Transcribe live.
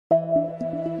Welcome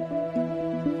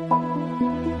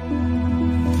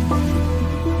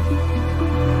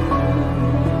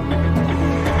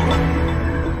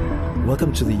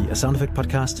to the Sound Effect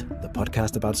Podcast, the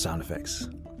podcast about sound effects.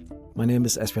 My name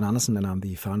is Asbjørn Andersen, and I'm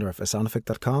the founder of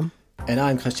soundeffect.com. And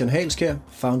I'm Christian Halskjær,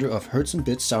 founder of Hertz &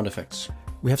 Bits Sound Effects.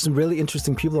 We have some really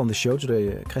interesting people on the show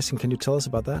today. Christian, can you tell us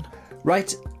about that?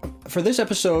 Right. For this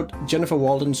episode, Jennifer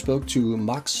Walden spoke to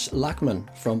Max Lachmann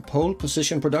from Pole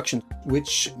Position Production,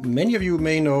 which many of you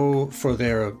may know for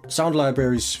their sound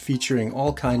libraries featuring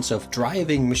all kinds of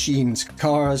driving machines,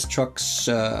 cars, trucks,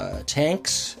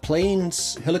 tanks,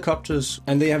 planes, helicopters,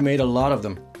 and they have made a lot of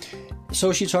them.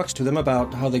 So she talks to them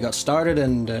about how they got started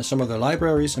and some of their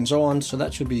libraries and so on. So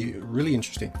that should be really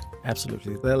interesting.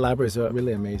 Absolutely. Their libraries are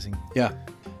really amazing. Yeah.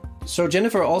 So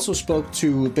Jennifer also spoke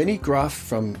to Benni Graf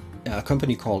from a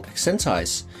company called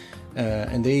Accentize.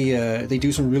 And they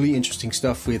do some really interesting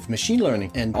stuff with machine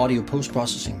learning and audio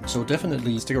post-processing. So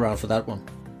definitely stick around for that one.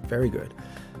 Very good.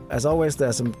 As always, there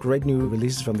are some great new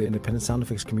releases from the independent sound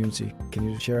effects community. Can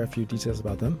you share a few details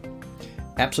about them?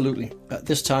 Absolutely.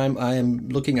 This time I am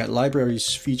looking at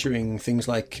libraries featuring things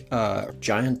like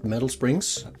giant metal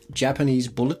springs, Japanese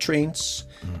bullet trains,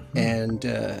 and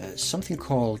something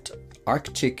called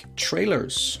Arctic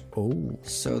trailers. Oh.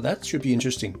 So that should be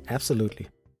interesting. Absolutely.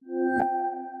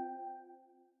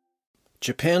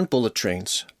 Japan Bullet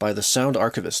Trains by the Sound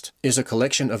Archivist is a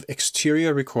collection of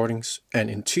exterior recordings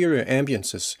and interior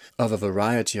ambiences of a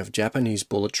variety of Japanese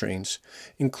bullet trains,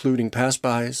 including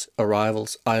pass-bys,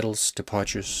 arrivals, idles,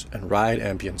 departures, and ride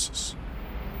ambiences.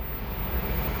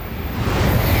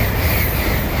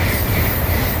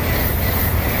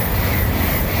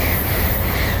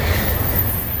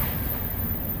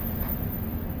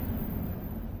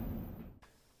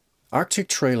 Arctic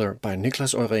Trailer by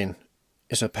Niklas Euren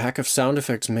is a pack of sound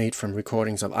effects made from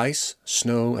recordings of ice,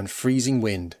 snow, and freezing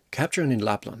wind, captured in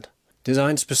Lapland,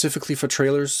 designed specifically for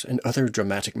trailers and other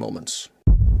dramatic moments.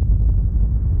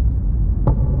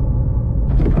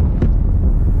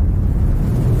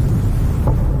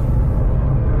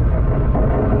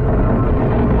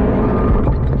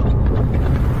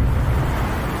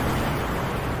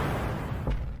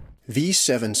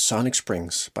 V7 Sonic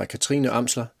Springs by Katrine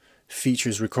Amsler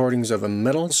features recordings of a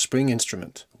metal spring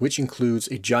instrument, which includes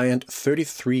a giant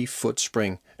 33-foot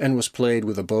spring and was played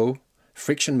with a bow,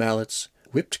 friction mallets,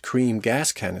 whipped cream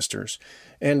gas canisters,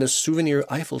 and a souvenir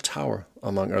Eiffel Tower,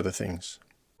 among other things.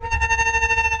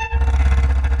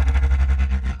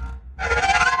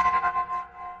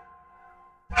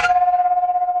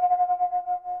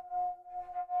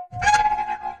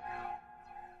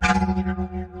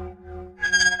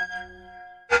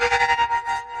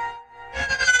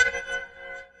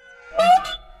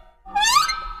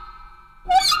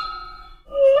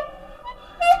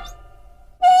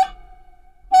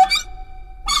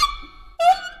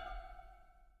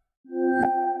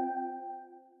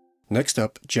 Next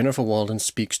up, Jennifer Walden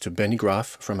speaks to Benni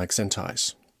Graf from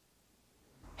Accentize.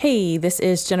 Hey, this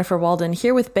is Jennifer Walden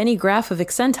here with Benni Graf of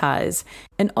Accentize,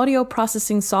 an audio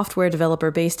processing software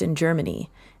developer based in Germany.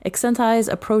 Accentize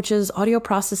approaches audio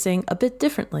processing a bit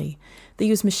differently. They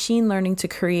use machine learning to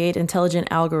create intelligent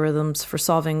algorithms for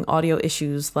solving audio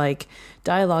issues like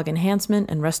dialogue enhancement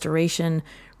and restoration,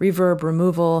 reverb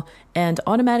removal, and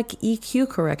automatic EQ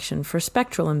correction for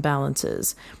spectral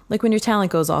imbalances, like when your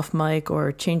talent goes off mic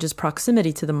or changes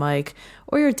proximity to the mic,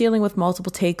 or you're dealing with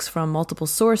multiple takes from multiple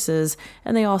sources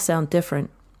and they all sound different.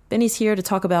 Benni's here to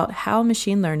talk about how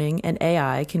machine learning and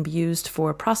AI can be used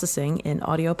for processing in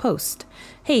audio post.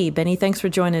 Hey, Benni, thanks for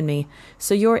joining me.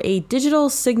 So you're a digital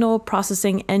signal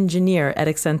processing engineer at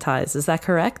Accentize, is that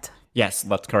correct? Yes,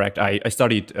 that's correct. I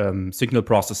studied signal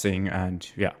processing and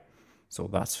so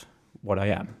that's what I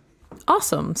am.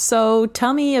 Awesome. So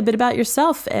tell me a bit about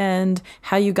yourself and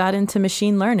how you got into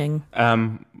machine learning.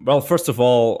 Well, first of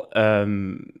all,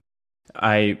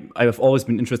 I have always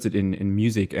been interested in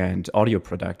music and audio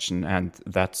production, and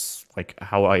that's like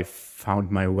how I found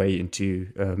my way into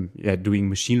doing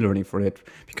machine learning for it.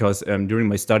 Because during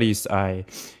my studies, I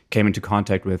came into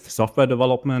contact with software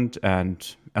development,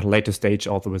 and at a later stage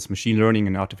also with machine learning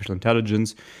and artificial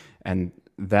intelligence. And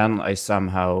then I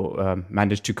somehow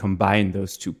managed to combine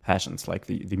those two passions, like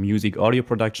the music audio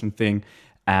production thing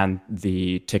and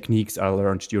the techniques I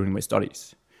learned during my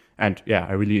studies. And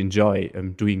I really enjoy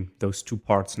doing those two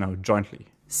parts now jointly.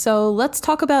 So let's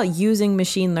talk about using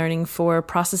machine learning for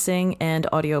processing and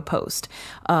audio post.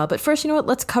 But first,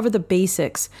 let's cover the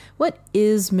basics. What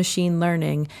is machine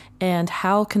learning and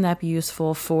how can that be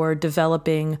useful for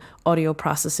developing audio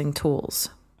processing tools?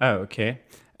 Oh, okay.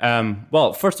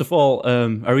 Well, first of all,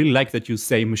 I really like that you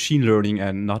say machine learning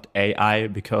and not AI,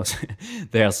 because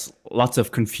there's lots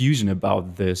of confusion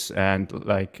about this, and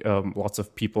lots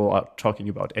of people are talking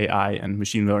about AI and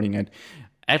machine learning, and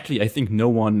actually I think no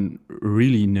one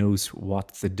really knows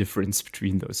what's the difference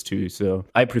between those two. So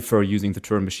I prefer using the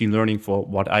term machine learning for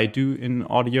what I do in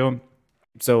audio.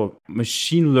 So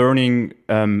machine learning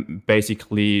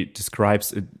basically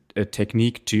describes a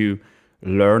technique to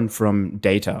learn from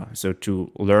data, so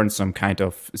to learn some kind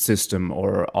of system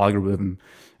or algorithm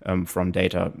from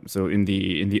data. So in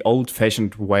the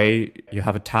old-fashioned way, you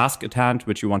have a task at hand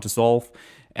which you want to solve,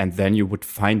 and then you would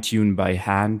fine-tune by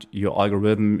hand your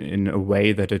algorithm in a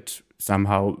way that it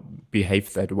somehow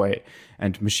behaves that way.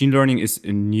 And machine learning is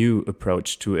a new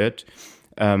approach to it,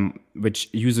 which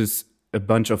uses a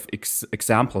bunch of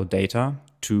example data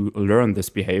to learn this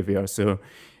behavior. So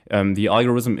the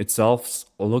algorithm itself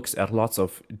looks at lots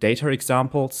of data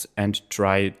examples and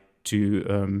tries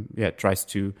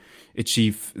to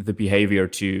achieve the behavior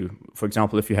to, for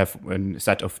example, if you have a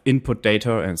set of input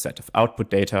data and a set of output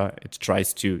data, it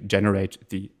tries to generate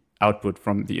the output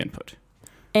from the input.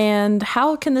 And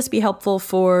how can this be helpful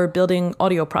for building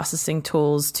audio processing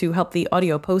tools to help the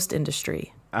audio post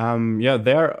industry?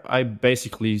 There I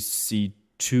basically see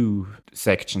two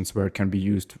sections where it can be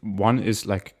used. One is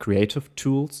like creative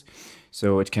tools.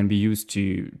 So it can be used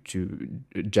to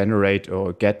generate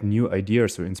or get new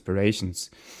ideas or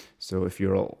inspirations. So if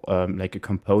you're like a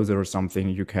composer or something,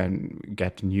 you can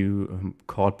get new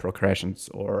chord progressions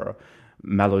or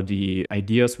melody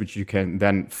ideas, which you can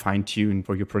then fine tune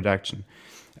for your production.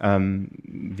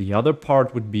 The other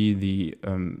part would be the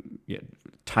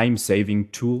time-saving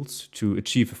tools to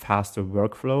achieve a faster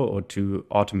workflow or to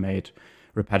automate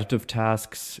repetitive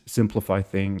tasks, simplify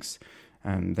things,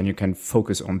 and then you can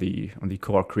focus on the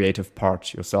core creative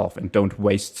part yourself and don't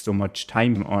waste so much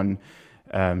time on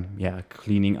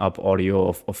cleaning up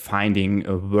audio or finding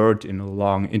a word in a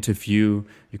long interview.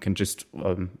 You can just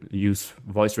use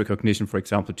voice recognition, for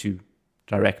example, to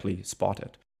directly spot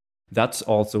it. That's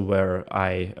also where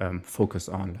I focus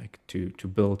on, like to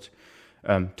build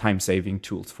time-saving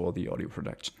tools for the audio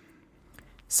production.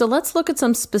 So let's look at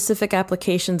some specific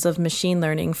applications of machine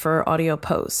learning for audio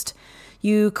post.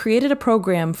 You created a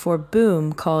program for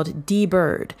Boom called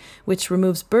dBird, which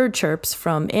removes bird chirps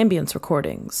from ambience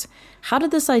recordings. How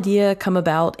did this idea come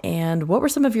about, and what were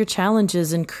some of your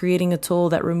challenges in creating a tool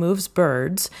that removes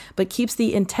birds but keeps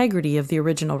the integrity of the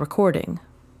original recording?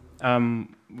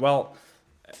 Well,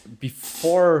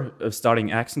 before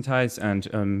starting Accentize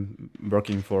and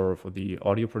working for the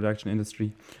audio production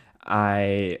industry,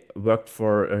 I worked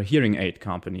for a hearing aid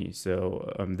company.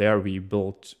 So there we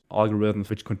built algorithms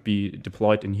which could be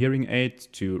deployed in hearing aids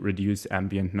to reduce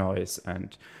ambient noise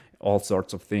and all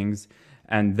sorts of things.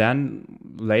 And then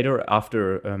later,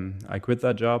 after I quit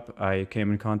that job, I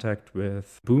came in contact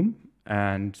with Boom,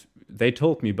 and they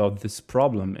told me about this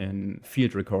problem in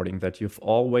field recording, that you've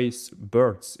always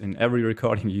birds in every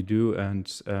recording you do,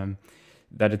 and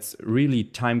that it's really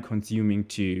time consuming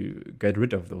to get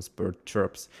rid of those bird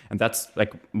chirps. And that's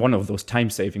like one of those time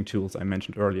saving tools I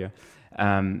mentioned earlier.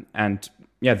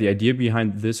 The idea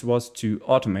behind this was to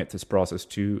automate this process,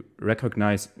 to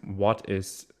recognize what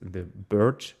is the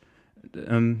bird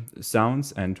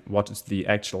sounds and what is the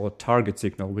actual target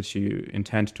signal which you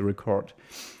intend to record.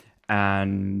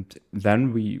 And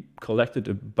then we collected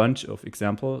a bunch of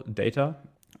example data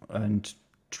and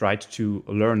tried to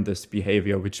learn this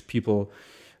behavior, which people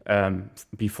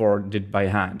before did by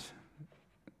hand.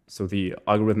 So the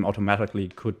algorithm automatically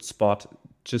could spot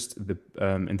just the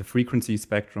in the frequency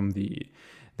spectrum the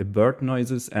bird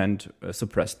noises and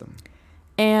suppress them.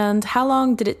 And how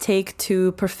long did it take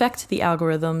to perfect the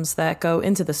algorithms that go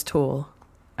into this tool?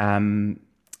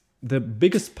 The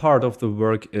biggest part of the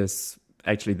work is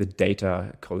actually the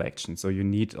data collection. So you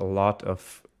need a lot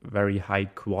of very high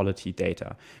quality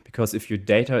data, because if your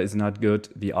data is not good,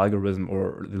 the algorithm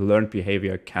or the learned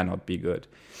behavior cannot be good.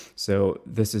 So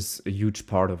this is a huge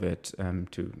part of it,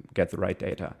 to get the right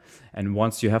data. And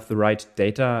once you have the right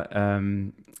data,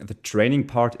 the training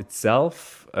part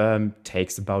itself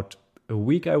takes about a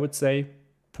week, I would say,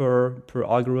 per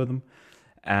algorithm.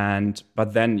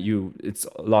 But then it's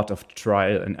a lot of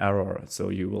trial and error.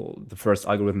 So the first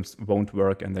algorithms won't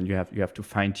work, and then you have to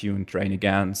fine tune, train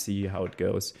again, see how it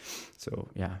goes. So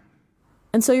yeah.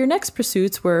 And so your next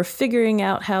pursuits were figuring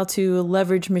out how to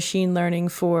leverage machine learning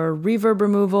for reverb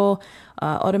removal,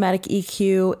 automatic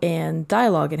EQ, and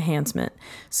dialogue enhancement.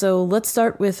 So let's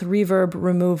start with reverb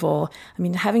removal. I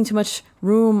mean, having too much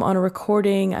room on a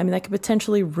recording, that could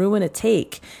potentially ruin a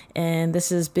take. And this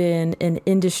has been an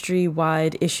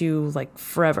industry-wide issue like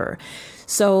forever.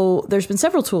 So there's been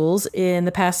several tools in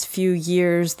the past few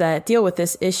years that deal with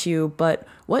this issue, but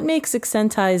what makes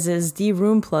Accentize's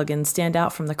D-Room plugin stand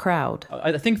out from the crowd?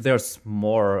 I think there's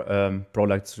more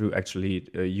products who actually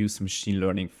use machine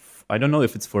learning. I don't know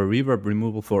if it's for reverb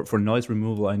removal, for noise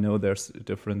removal. I know there's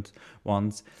different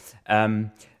ones.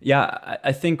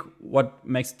 I think what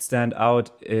makes it stand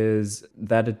out is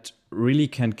that it really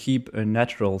can keep a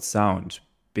natural sound,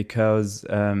 because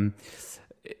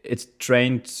it's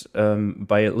trained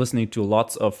by listening to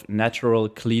lots of natural,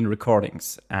 clean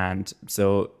recordings. And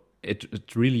so it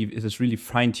is really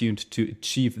fine-tuned to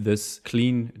achieve this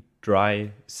clean,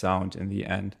 dry sound in the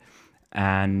end.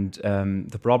 And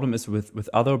the problem is with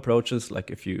other approaches,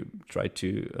 like if you try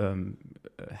to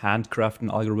handcraft an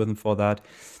algorithm for that,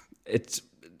 it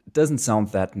doesn't sound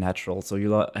that natural. So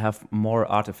you'll have more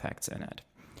artifacts in it.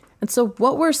 And so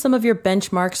what were some of your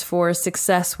benchmarks for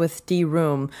success with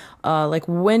D-Room? Like,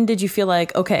 when did you feel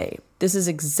like, okay, this is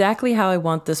exactly how I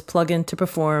want this plugin to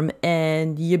perform,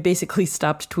 and you basically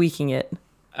stopped tweaking it?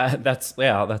 That's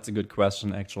a good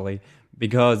question, actually,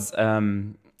 because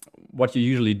what you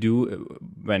usually do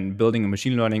when building a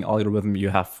machine learning algorithm, you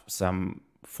have some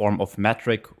form of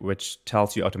metric which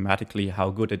tells you automatically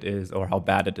how good it is or how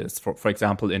bad it is. For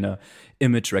example, in a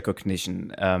image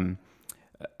recognition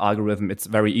algorithm, it's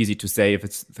very easy to say if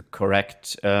it's the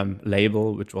correct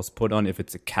label which was put on. If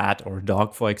it's a cat or a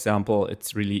dog, for example,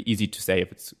 it's really easy to say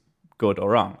if it's good or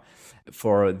wrong.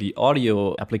 For the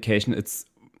audio application, it's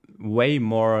way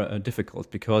more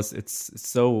difficult because it's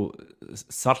so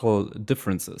subtle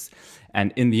differences.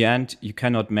 And in the end, you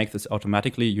cannot make this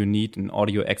automatically. You need an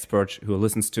audio expert who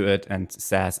listens to it and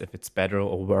says if it's better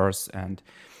or worse. And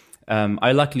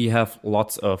I luckily have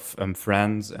lots of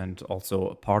friends and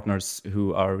also partners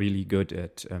who are really good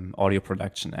at audio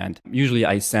production. And usually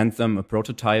I send them a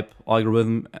prototype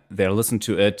algorithm, they listen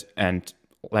to it and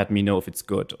let me know if it's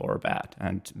good or bad.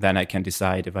 And then I can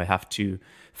decide if I have to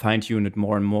fine-tune it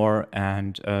more and more.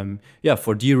 And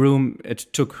for D-Room, it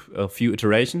took a few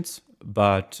iterations,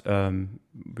 but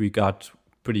we got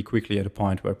pretty quickly at a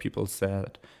point where people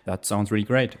said, that sounds really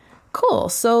great. Cool.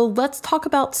 So let's talk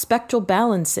about spectral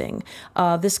balancing.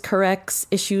 This corrects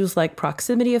issues like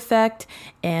proximity effect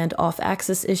and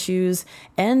off-axis issues,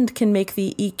 and can make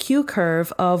the EQ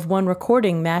curve of one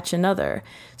recording match another.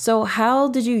 So how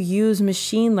did you use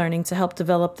machine learning to help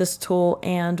develop this tool,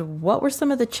 and what were some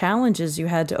of the challenges you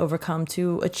had to overcome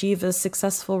to achieve a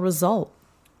successful result?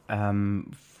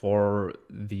 For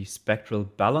the spectral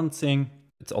balancing,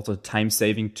 it's also a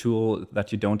time-saving tool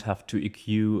that you don't have to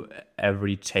EQ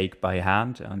every take by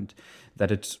hand, and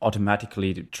that it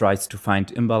automatically tries to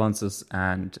find imbalances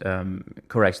and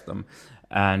corrects them.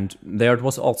 And there it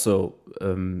was also,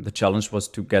 the challenge was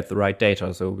to get the right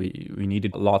data. So we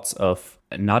needed lots of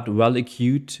not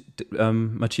well-EQ'd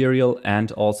material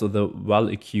and also the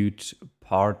well-EQ'd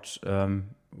part,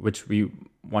 which we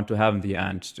want to have in the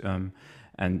end.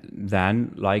 And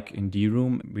then, like in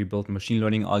D-Room, we built a machine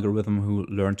learning algorithm who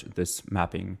learned this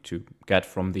mapping to get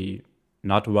from the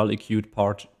not well-EQ'd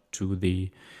part to the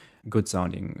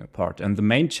good-sounding part. And the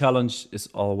main challenge is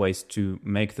always to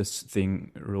make this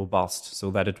thing robust so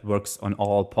that it works on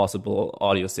all possible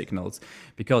audio signals.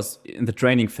 Because in the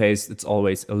training phase, it's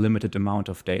always a limited amount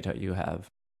of data you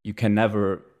have. You can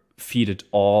never feed it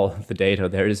all the data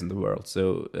there is in the world.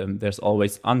 So there's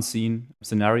always unseen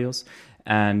scenarios,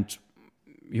 and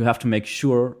you have to make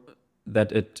sure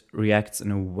that it reacts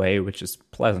in a way which is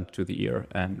pleasant to the ear,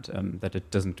 and that it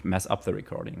doesn't mess up the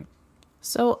recording.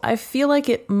 So I feel like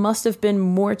it must have been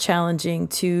more challenging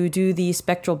to do the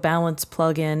spectral balance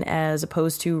plugin as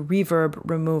opposed to reverb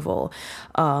removal.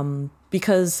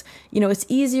 Because, it's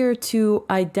easier to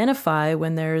identify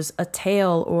when there's a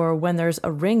tail or when there's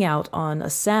a ring out on a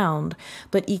sound.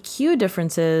 But EQ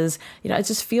differences, I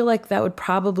just feel like that would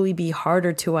probably be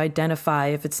harder to identify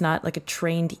if it's not like a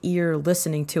trained ear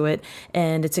listening to it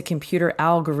and it's a computer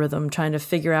algorithm trying to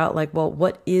figure out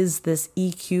what is this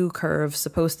EQ curve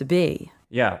supposed to be?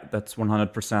 Yeah, that's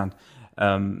 100%.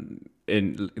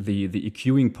 In the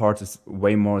EQing part is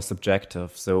way more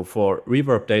subjective. So for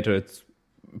reverb data, it's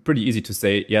pretty easy to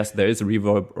say, yes, there is a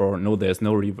reverb, or no, there's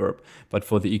no reverb. But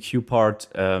for the EQ part,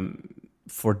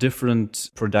 for different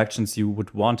productions, you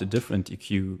would want a different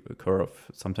EQ curve.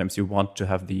 Sometimes you want to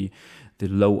have the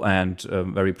low end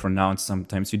very pronounced.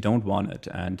 Sometimes you don't want it.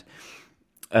 And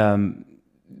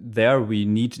there we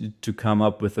need to come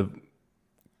up with a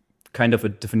kind of a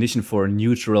definition for a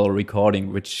neutral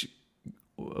recording, which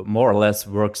more or less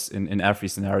works in every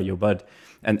scenario. But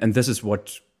and this is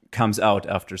what comes out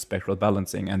after spectral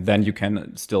balancing, and then you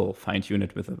can still fine-tune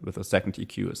it with a second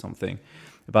EQ or something.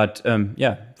 But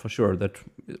for sure, that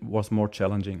was more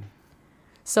challenging.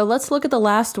 So let's look at the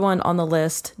last one on the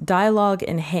list, Dialogue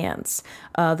Enhance.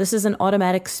 This is an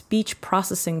automatic speech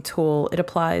processing tool. It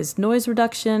applies noise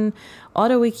reduction,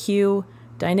 auto EQ,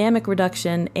 dynamic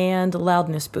reduction, and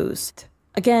loudness boost.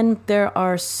 Again, there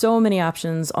are so many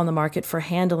options on the market for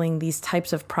handling these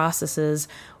types of processes.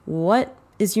 What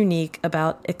is unique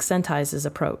about Accentize's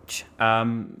approach?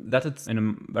 That it's in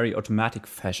a very automatic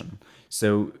fashion.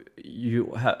 So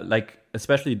you have, like,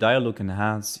 especially Dialogue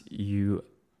Enhance, you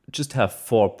just have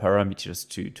 4 parameters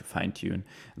to fine tune.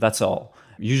 That's all.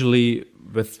 Usually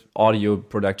with audio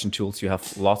production tools, you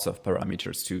have lots of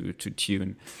parameters to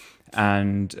tune.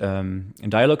 And in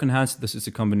Dialogue Enhance, this is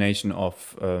a combination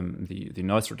of the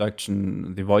noise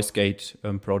reduction, the voice gate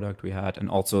product we had, and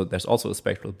also there's also a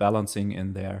spectral balancing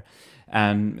in there.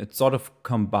 And it sort of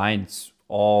combines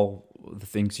all the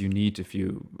things you need if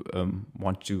you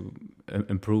want to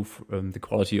improve the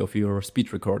quality of your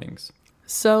speech recordings.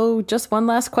 So just one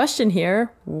last question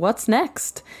here. What's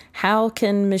next? How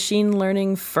can machine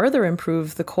learning further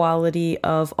improve the quality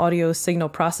of audio signal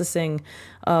processing?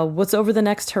 What's over the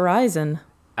next horizon?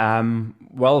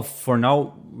 Well, for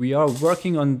now, we are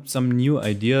working on some new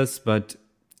ideas, but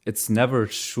it's never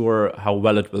sure how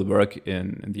well it will work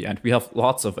in the end. We have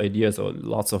lots of ideas or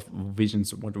lots of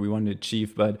visions of what we want to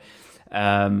achieve, but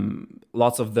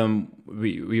lots of them,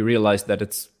 we realize that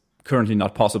it's currently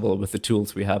not possible with the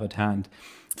tools we have at hand.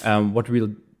 What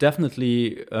we'll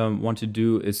definitely want to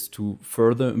do is to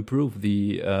further improve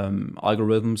the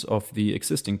algorithms of the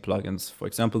existing plugins. For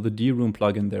example, the D-Room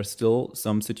plugin, there's still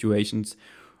some situations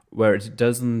where it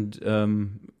doesn't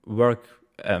work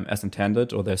as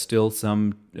intended, or there's still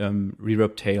some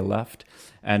reverb tail left.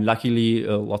 And luckily,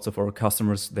 lots of our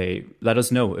customers, they let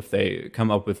us know if they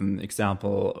come up with an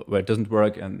example where it doesn't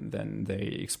work, and then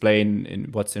they explain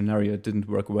in what scenario it didn't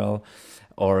work well,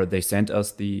 or they sent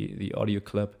us the audio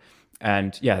clip.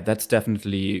 And yeah, that's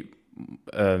definitely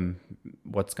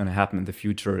what's going to happen in the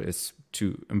future, is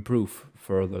to improve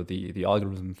further the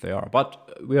algorithms they are.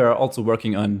 But we are also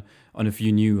working on a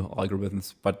few new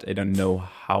algorithms, but I don't know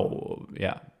how,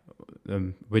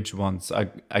 which ones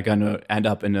are going to end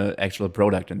up in an actual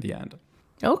product in the end.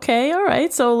 Okay, all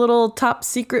right. So a little top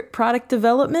secret product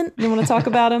development. You want to talk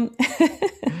about them?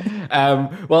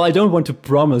 Well, I don't want to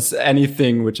promise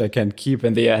anything which I can't keep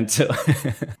in the end. So.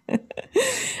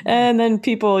 And then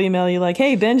people email you like,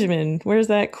 hey, Benjamin, where's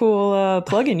that cool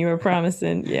plugin you were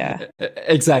promising? Yeah.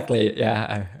 Exactly.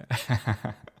 Yeah.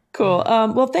 Cool.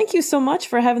 Well, thank you so much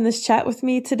for having this chat with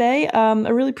me today. I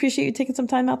really appreciate you taking some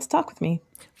time out to talk with me.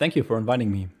 Thank you for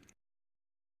inviting me.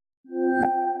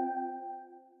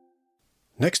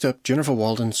 Next up, Jennifer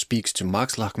Walden speaks to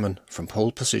Max Lachmann from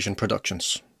Pole Position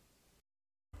Productions.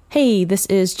 Hey, this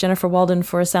is Jennifer Walden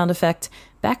for A Sound Effect,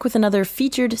 back with another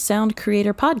featured sound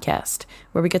creator podcast,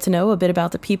 where we get to know a bit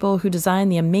about the people who design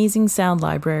the amazing sound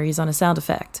libraries on a sound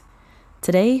effect.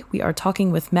 Today, we are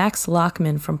talking with Max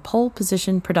Lachmann from Pole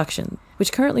Position Production,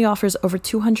 which currently offers over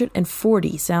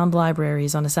 240 sound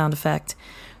libraries on a sound effect.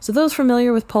 So those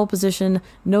familiar with Pole Position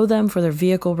know them for their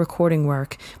vehicle recording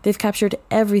work. They've captured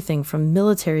everything from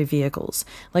military vehicles,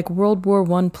 like World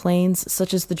War I planes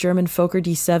such as the German Fokker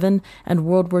D7 and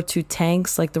World War II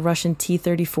tanks like the Russian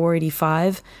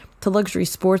T-34-85, to luxury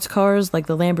sports cars like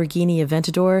the Lamborghini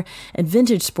Aventador and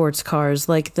vintage sports cars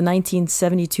like the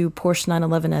 1972 Porsche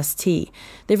 911 ST.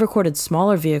 They've recorded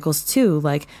smaller vehicles too,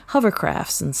 like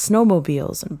hovercrafts and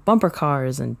snowmobiles and bumper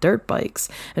cars and dirt bikes,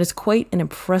 and it's quite an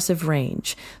impressive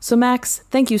range. So Max,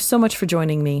 thank you so much for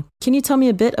joining me. Can you tell me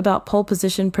a bit about Pole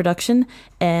Position Production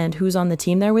and who's on the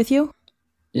team there with you?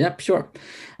 Yep, sure.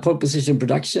 Pole Position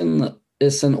Production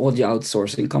is an audio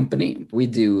outsourcing company. We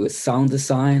do sound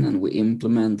design and we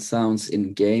implement sounds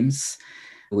in games.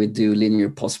 We do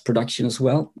linear post-production as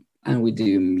well, and we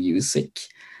do music,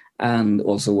 and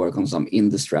also work on some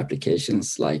industry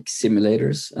applications like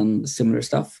simulators and similar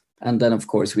stuff. And then, of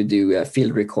course, we do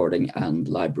field recording and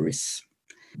libraries.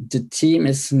 The team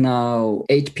is now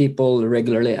 8 people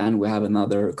regularly, and we have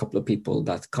another couple of people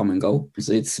that come and go.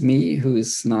 So it's me, who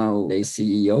is now a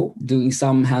CEO, doing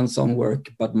some hands-on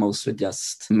work, but mostly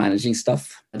just managing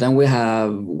stuff. Then we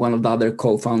have one of the other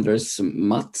co-founders,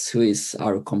 Mats, who is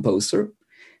our composer.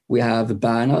 We have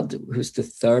Bernard, who's the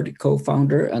third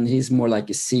co-founder, and he's more like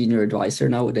a senior advisor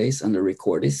nowadays and a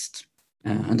recordist.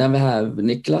 And then we have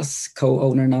Niklas,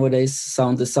 co-owner nowadays,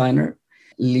 sound designer.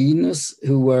 Linus,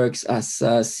 who works as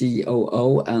a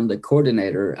COO and a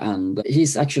coordinator, and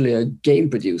he's actually a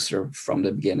game producer from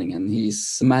the beginning, and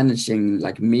he's managing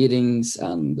like meetings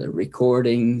and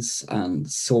recordings and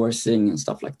sourcing and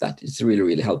stuff like that. It's really,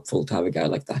 really helpful to have a guy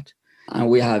like that. And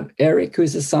we have Eric, who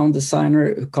is a sound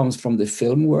designer who comes from the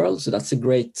film world, so that's a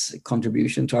great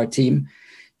contribution to our team.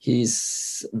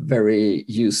 He's very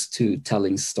used to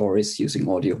telling stories using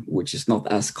audio, which is not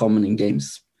as common in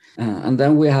games. And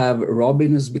then we have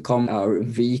Robin, who's become our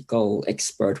vehicle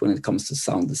expert when it comes to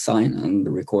sound design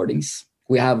and recordings.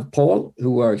 We have Paul,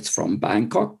 who works from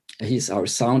Bangkok. He's our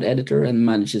sound editor and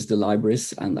manages the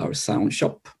libraries and our sound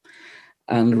shop.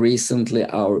 And recently,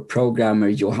 our programmer,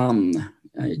 Johan,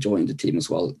 joined the team as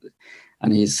well.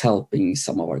 And he's helping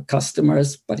some of our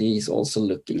customers, but he's also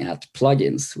looking at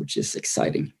plugins, which is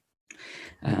exciting.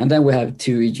 And then we have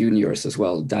two juniors as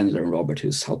well, Daniel and Robert,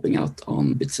 who's helping out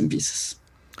on bits and pieces.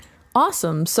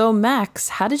 Awesome. So Max,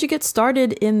 how did you get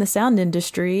started in the sound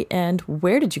industry and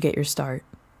where did you get your start?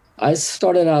 I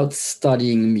started out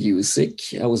studying music.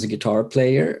 I was a guitar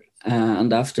player.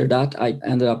 And after that, I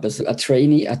ended up as a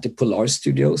trainee at the Polar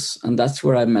Studios. And that's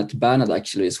where I met Bernard,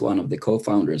 actually, is one of the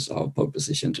co-founders of Pole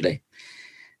Position today.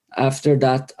 After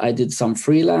that, I did some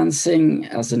freelancing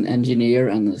as an engineer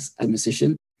and as a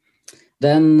musician.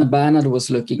 Then Bernard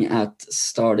was looking at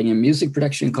starting a music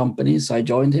production company. So I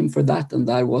joined him for that. And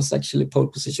that was actually Pole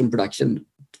Position Production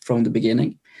from the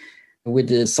beginning, with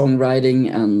the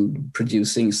songwriting and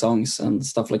producing songs and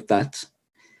stuff like that.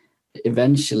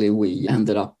 Eventually, we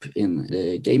ended up in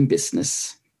the game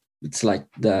business. It's like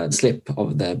the slip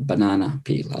of the banana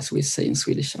peel, as we say in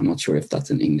Swedish. I'm not sure if that's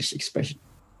an English expression.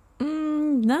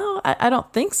 No, I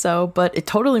don't think so, but it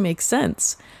totally makes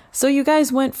sense. So you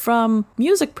guys went from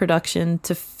music production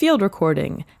to field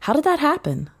recording. How did that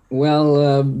happen?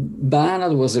 Well,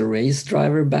 Bernhard was a race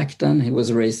driver back then. He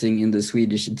was racing in the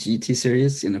Swedish GT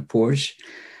series in a Porsche.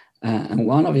 And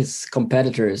one of his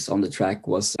competitors on the track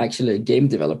was actually a game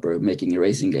developer making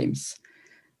racing games.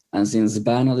 And since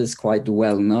Bernhard is quite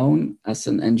well known as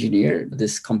an engineer,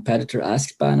 this competitor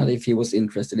asked Bernhard if he was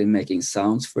interested in making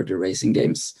sounds for the racing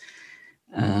games.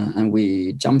 And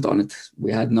we jumped on it.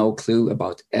 We had no clue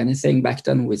about anything back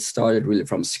then. We started really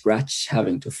from scratch,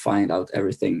 having to find out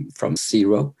everything from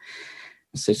zero.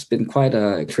 So it's been quite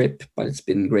a trip, but it's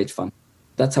been great fun.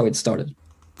 That's how it started.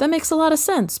 That makes a lot of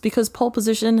sense because Pole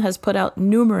Position has put out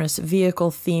numerous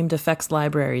vehicle-themed effects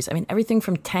libraries. I mean, everything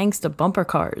from tanks to bumper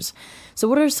cars. So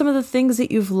what are some of the things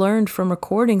that you've learned from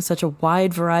recording such a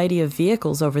wide variety of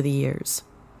vehicles over the years?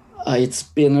 It's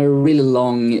been a really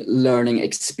long learning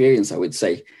experience, I would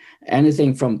say.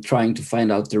 Anything from trying to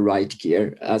find out the right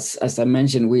gear. As I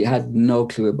mentioned, we had no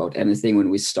clue about anything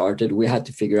when we started. We had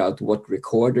to figure out what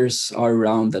recorders are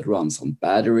around that runs on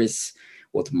batteries.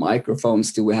 What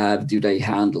microphones do we have? Do they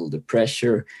handle the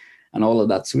pressure? And all of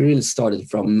that. So we really started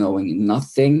from knowing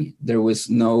nothing. There was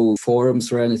no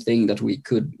forums or anything that we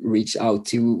could reach out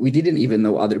to. We didn't even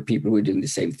know other people were doing the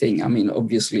same thing. I mean,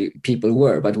 obviously people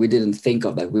were, but we didn't think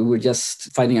of that. We were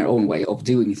just finding our own way of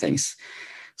doing things.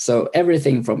 So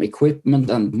everything from equipment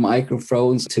and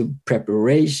microphones to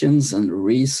preparations and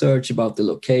research about the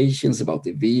locations, about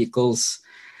the vehicles,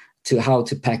 to how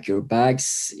to pack your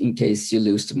bags in case you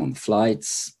lose them on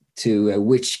flights, to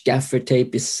which gaffer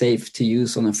tape is safe to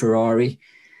use on a Ferrari,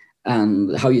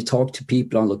 and how you talk to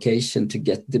people on location to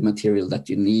get the material that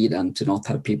you need and to not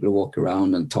have people walk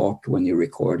around and talk when you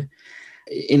record.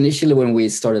 Initially, when we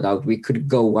started out, we could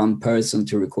go one person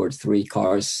to record 3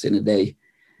 cars in a day.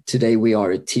 Today, we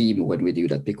are a team when we do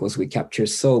that because we capture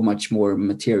so much more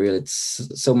material. It's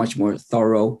so much more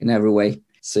thorough in every way.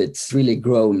 So it's really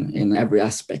grown in every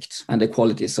aspect, and the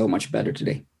quality is so much better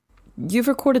today. You've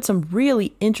recorded some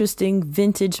really interesting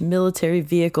vintage military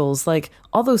vehicles, like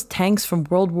all those tanks from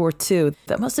World War II.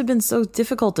 That must have been so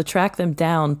difficult to track them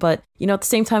down, but at the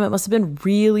same time, it must have been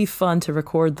really fun to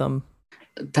record them.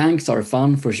 Tanks are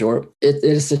fun for sure. It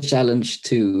is a challenge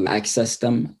to access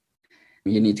them.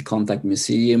 You need to contact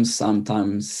museums.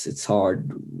 Sometimes it's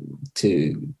hard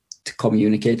to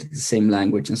communicate the same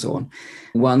language and so on.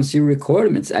 Once you record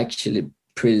them, it's actually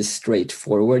pretty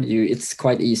straightforward. It's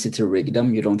quite easy to rig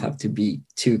them. You don't have to be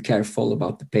too careful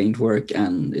about the paintwork,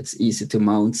 and it's easy to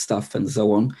mount stuff and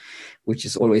so on, which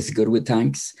is always good with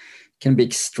tanks. It can be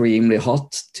extremely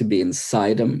hot to be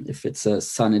inside them if it's a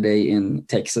sunny day in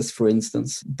Texas, for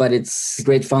instance. But it's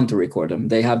great fun to record them.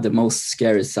 They have the most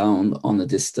scary sound on the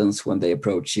distance when they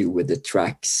approach you with the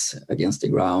tracks against the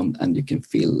ground, and you can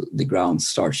feel the ground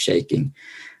start shaking.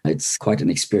 It's quite an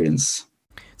experience.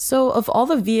 So of all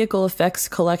the vehicle effects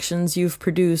collections you've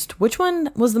produced, which one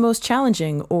was the most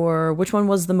challenging, or which one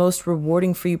was the most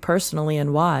rewarding for you personally,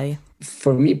 and why?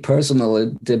 For me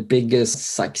personally, the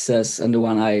biggest success and the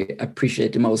one I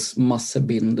appreciate the most must have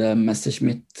been the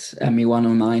Messerschmitt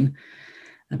ME109,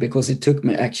 because it took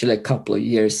me actually a couple of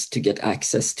years to get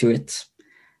access to it.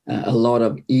 A lot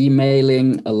of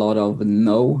emailing, a lot of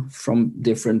no from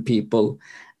different people,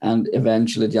 and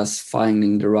eventually just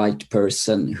finding the right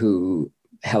person who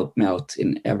helped me out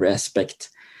in every aspect.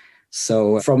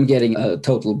 So from getting a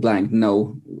total blank,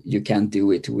 no, you can't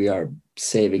do it, we are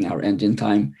saving our engine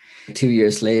time. 2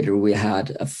 years later, we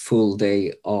had a full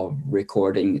day of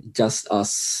recording, just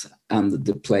us and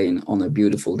the plane on a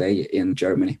beautiful day in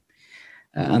Germany.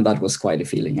 And that was quite a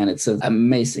feeling. And it's an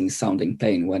amazing sounding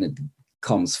plane when it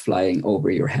comes flying over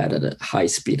your head at a high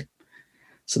speed.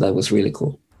 So that was really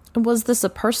cool. Was this a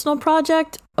personal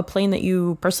project, a plane that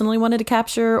you personally wanted to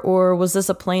capture, or was this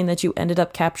a plane that you ended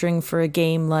up capturing for a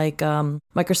game like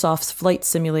Microsoft's Flight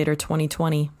Simulator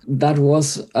 2020? That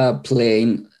was a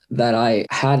plane that I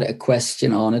had a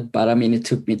question on it, but I mean, it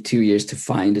took me 2 years to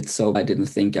find it, so I didn't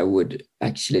think I would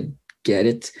actually get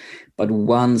it. But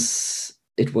once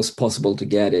it was possible to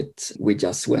get it, we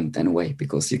just went anyway,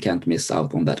 because you can't miss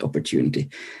out on that opportunity.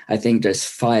 I think there's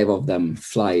 5 of them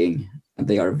flying, and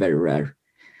they are very rare.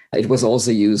 It was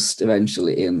also used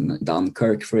eventually in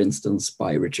Dunkirk, for instance,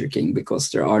 by Richard King, because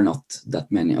there are not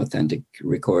that many authentic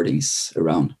recordings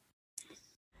around.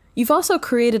 You've also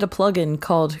created a plugin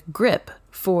called Grip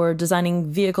for designing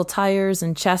vehicle tires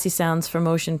and chassis sounds for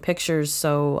motion pictures,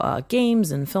 so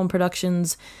games and film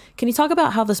productions. Can you talk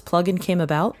about how this plugin came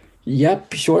about?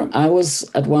 Yep, sure. I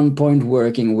was at one point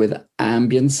working with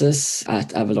ambiances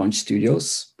at Avalanche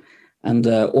Studios, and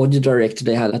the audio director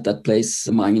they had at that place,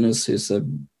 Magnus, who's a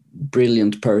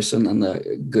brilliant person and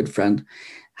a good friend,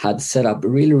 had set up a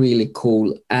really, really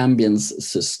cool ambience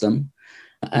system.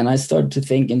 And I started to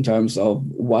think in terms of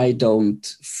why don't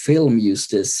film use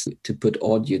this to put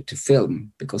audio to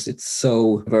film? Because it's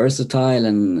so versatile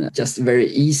and just very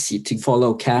easy to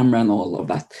follow camera and all of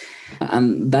that.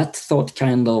 And that thought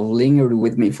kind of lingered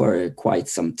with me for quite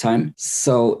some time.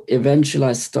 So eventually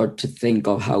I started to think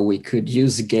of how we could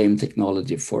use game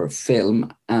technology for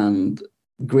film, and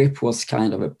Grip was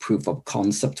kind of a proof of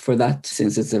concept for that,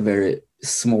 since it's a very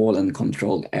small and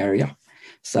controlled area.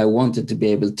 So I wanted to be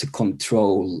able to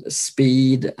control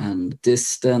speed and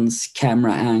distance,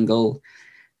 camera angle,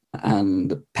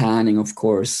 and panning, of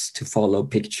course, to follow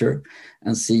picture,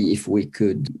 and see if we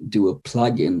could do a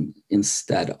plugin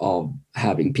instead of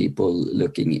having people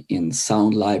looking in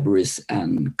sound libraries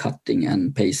and cutting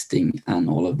and pasting and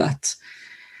all of that.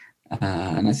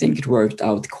 And I think it worked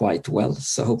out quite well.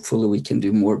 So hopefully we can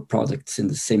do more products in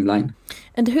the same line.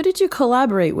 And who did you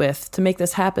collaborate with to make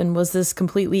this happen? Was this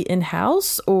completely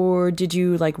in-house, or did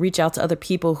you reach out to other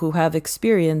people who have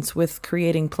experience with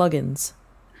creating plugins?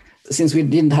 Since we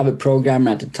didn't have a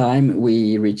programmer at the time,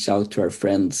 we reached out to our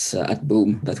friends at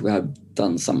Boom that we have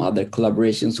done some other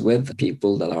collaborations with,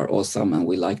 people that are awesome and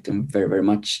we like them very, very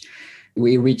much.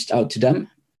 We reached out to them,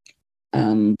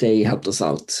 and they helped us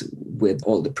out with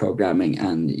all the programming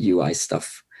and UI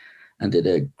stuff, and did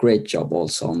a great job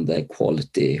also on the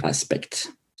quality aspect,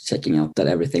 checking out that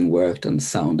everything worked and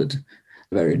sounded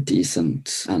very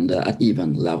decent and at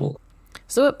even level.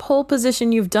 So at Pole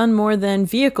Position, you've done more than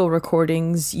vehicle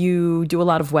recordings. You do a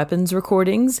lot of weapons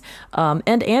recordings and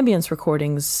ambience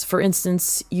recordings. For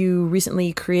instance, you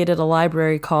recently created a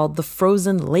library called the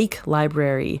Frozen Lake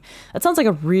Library. That sounds like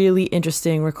a really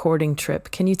interesting recording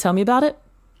trip. Can you tell me about it?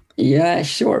 Yeah,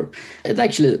 sure. It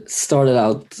actually started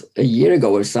out a year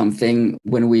ago or something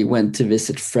when we went to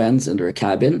visit friends in their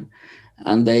cabin.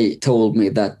 And they told me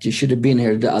that you should have been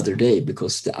here the other day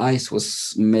because the ice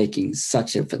was making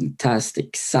such a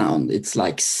fantastic sound. It's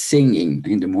like singing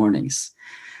in the mornings.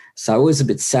 So I was a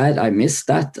bit sad. I missed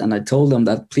that. And I told them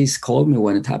that please call me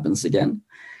when it happens again.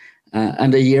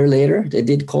 And a year later, they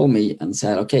did call me and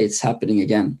said, okay, it's happening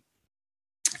again.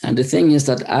 And the thing is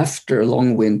that after a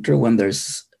long winter, when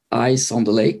there's ice on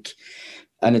the lake,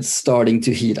 and it's starting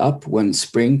to heat up when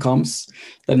spring comes,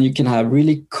 then you can have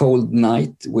really cold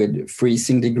night with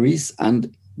freezing degrees.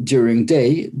 And during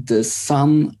day, the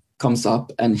sun comes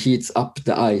up and heats up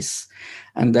the ice.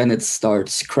 And then it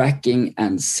starts cracking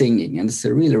and singing. And it's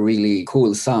a really, really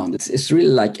cool sound. It's really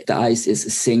like the ice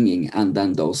is singing, and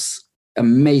then those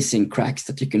amazing cracks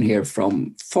that you can hear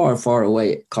from far, far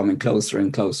away coming closer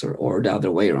and closer, or the other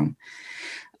way around.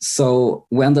 So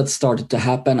when that started to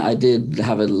happen, I did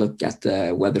have a look at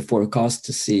the weather forecast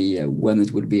to see when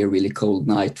it would be a really cold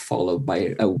night followed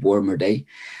by a warmer day.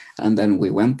 And then we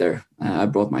went there. I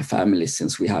brought my family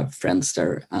since we have friends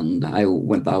there. And I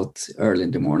went out early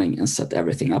in the morning and set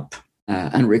everything up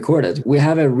and recorded. We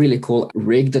have a really cool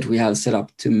rig that we have set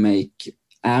up to make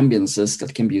ambiances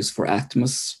that can be used for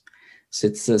Atmos. So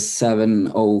it's a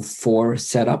 704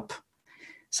 setup.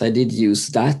 So I did use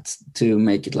that to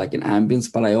make it like an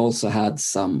ambience, but I also had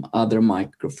some other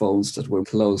microphones that were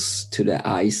close to the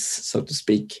ice, so to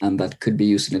speak, and that could be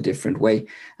used in a different way.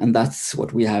 And that's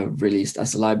what we have released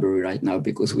as a library right now,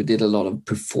 because we did a lot of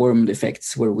performed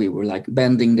effects where we were like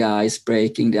bending the ice,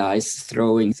 breaking the ice,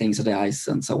 throwing things at the ice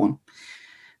and so on.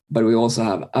 But we also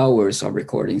have hours of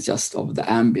recordings just of the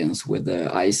ambience with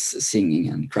the ice singing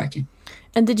and cracking.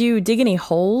 And did you dig any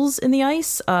holes in the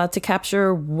ice to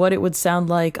capture what it would sound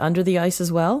like under the ice as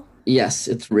well? Yes,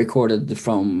 it's recorded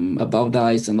from above the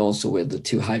ice and also with the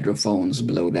 2 hydrophones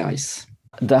below the ice.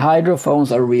 The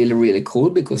hydrophones are really, really cool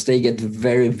because they get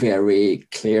very, very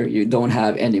clear. You don't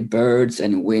have any birds,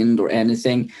 any wind or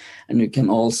anything. And you can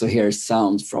also hear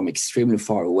sounds from extremely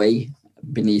far away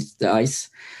beneath the ice.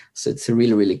 So it's a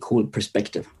really, really cool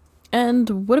perspective.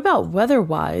 And what about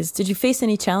weather-wise? Did you face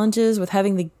any challenges with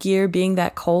having the gear being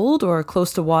that cold or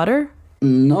close to water?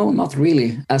 No, not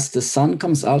really. As the sun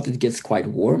comes out, it gets quite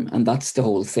warm, and that's the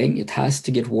whole thing. It has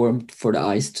to get warm for the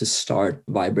ice to start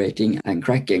vibrating and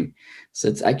cracking. So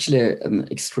it's actually an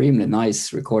extremely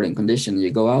nice recording condition.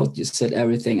 You go out, you set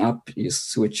everything up, you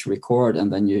switch record,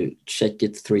 and then you check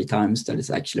it 3 times that it's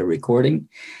actually recording,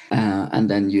 and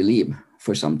then you leave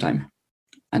for some time.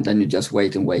 And then you just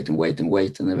wait and wait and wait and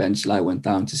wait. And eventually I went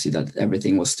down to see that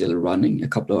everything was still running a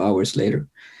couple of hours later.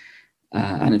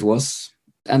 And it was.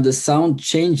 And the sound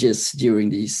changes during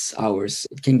these hours.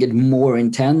 It can get more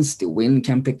intense. The wind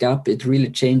can pick up. It really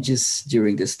changes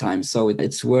during this time. So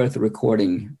it's worth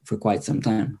recording for quite some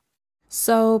time.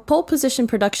 So Pole Position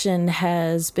Production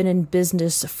has been in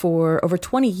business for over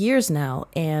 20 years now,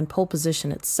 and Pole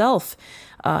Position itself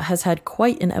has had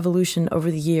quite an evolution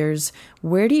over the years.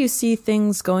 Where do you see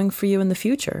things going for you in the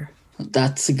future?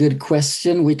 That's a good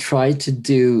question. We try to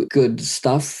do good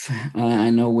stuff. I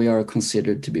know we are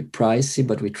considered to be pricey,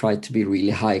 but we try to be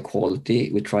really high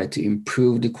quality. We try to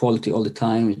improve the quality all the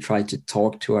time. We try to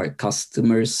talk to our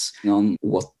customers on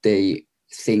what they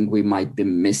think we might be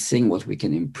missing, what we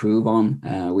can improve on.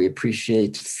 We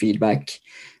appreciate feedback.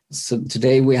 So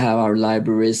today we have our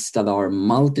libraries that are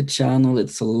multi-channel.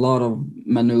 It's a lot of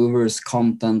maneuvers,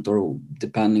 content, or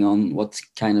depending on what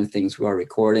kind of things we are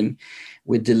recording.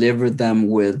 We deliver them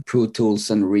with Pro Tools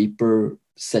and Reaper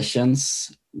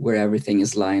sessions where everything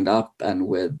is lined up and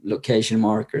with location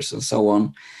markers and so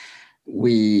on.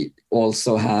 We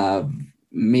also have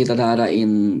metadata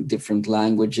in different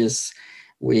languages.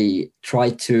 We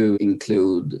try to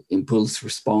include impulse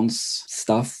response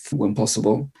stuff when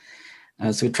possible.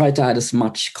 So we try to add as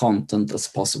much content as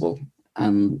possible.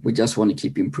 And we just want to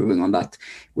keep improving on that.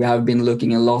 We have been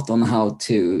looking a lot on how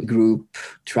to group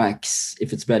tracks,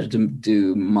 if it's better to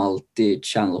do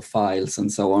multi-channel files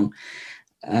and so on,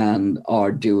 and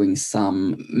are doing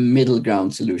some middle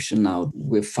ground solution now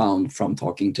we've found from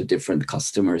talking to different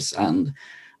customers and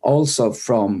also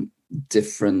from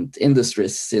different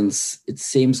industries, since it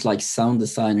seems like sound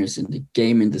designers in the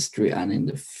game industry and in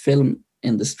the film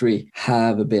industry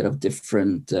have a bit of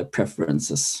different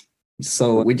preferences.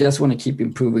 So we just want to keep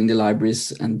improving the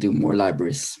libraries and do more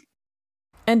libraries.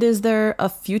 And is there a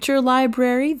future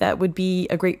library that would be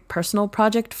a great personal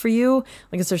project for you?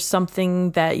 Like, is there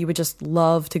something that you would just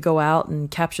love to go out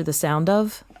and capture the sound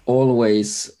of?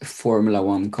 Always Formula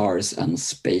One cars and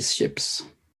spaceships.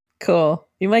 Cool.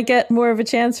 You might get more of a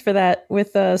chance for that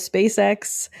with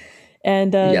SpaceX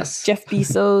and yes. Jeff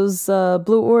Bezos'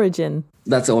 Blue Origin.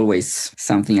 That's always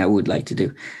something I would like to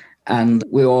do. And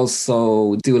we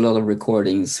also do a lot of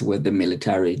recordings with the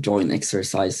military, joint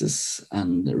exercises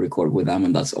and record with them.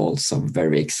 And that's also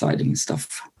very exciting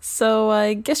stuff. So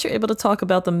I guess you're able to talk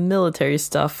about the military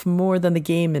stuff more than the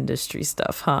game industry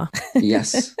stuff, huh?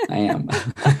 Yes, I am.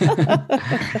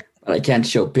 But I can't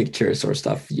show pictures or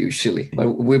stuff usually.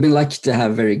 But we've been lucky to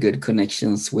have very good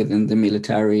connections within the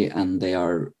military, and they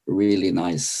are really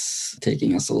nice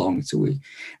taking us along. So we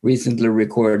recently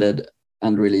recorded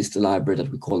and released a library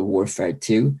that we call Warfare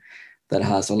 2 that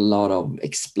has a lot of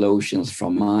explosions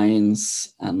from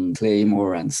mines and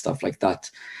Claymore and stuff like that.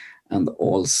 And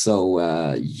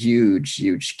also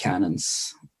huge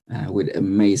cannons with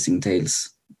amazing tails.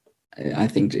 I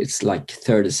think it's like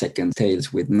 30-second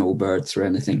tails with no birds or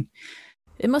anything.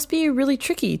 It must be really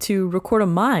tricky to record a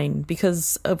mine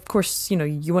because, of course, you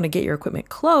want to get your equipment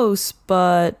close,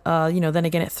 but, then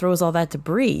again, it throws all that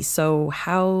debris. So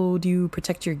how do you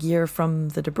protect your gear from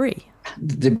the debris?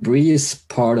 The debris is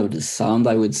part of the sound,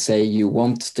 I would say. You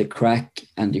want the crack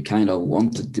and you kind of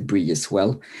want the debris as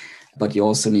well. But you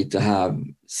also need to have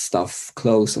stuff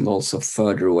close and also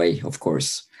further away, of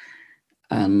course.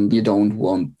 And you don't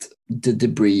want the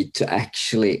debris to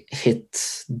actually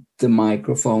hit the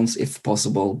microphones if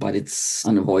possible, but it's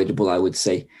unavoidable, I would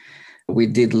say. We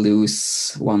did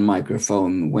lose one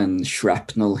microphone when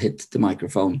shrapnel hit the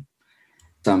microphone,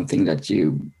 something that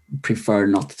you prefer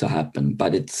not to happen,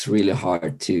 but it's really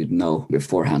hard to know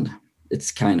beforehand.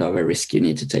 It's kind of a risk you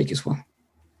need to take as well.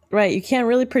 Right. You can't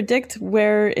really predict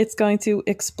where it's going to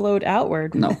explode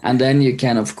outward. No. And then you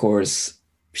can, of course,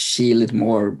 shield it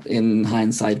more. In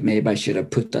hindsight, maybe I should have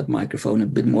put that microphone a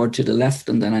bit more to the left,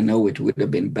 and then I know it would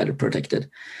have been better protected.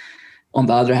 On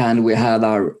the other hand, we had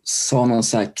our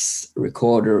Sonosax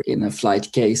recorder in a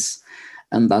flight case,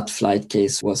 and that flight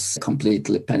case was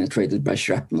completely penetrated by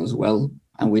shrapnel as well.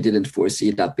 And we didn't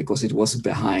foresee that because it was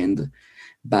behind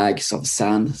bags of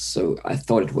sand. So I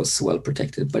thought it was well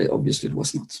protected, but obviously it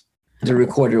was not. The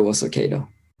recorder was okay though.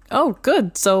 Oh,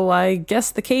 good. So I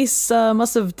guess the case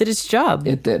must have did its job.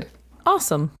 It did.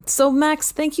 Awesome. So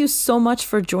Max, thank you so much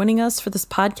for joining us for this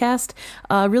podcast.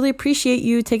 Really appreciate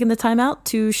you taking the time out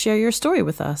to share your story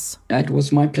with us. It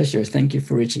was my pleasure. Thank you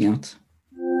for reaching out.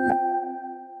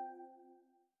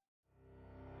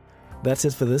 That's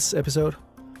it for this episode.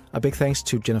 A big thanks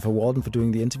to Jennifer Walden for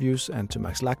doing the interviews and to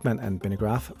Max Lachmann and Benni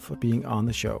Graf for being on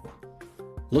the show.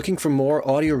 Looking for more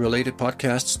audio-related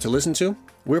podcasts to listen to?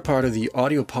 We're part of the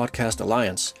Audio Podcast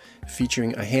Alliance,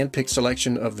 featuring a hand-picked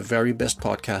selection of the very best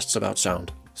podcasts about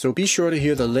sound. So be sure to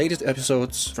hear the latest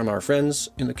episodes from our friends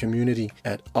in the community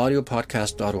at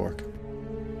audiopodcast.org.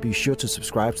 Be sure to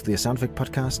subscribe to the Sound Effect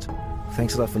podcast.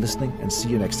 Thanks a lot for listening and see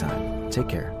you next time. Take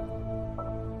care.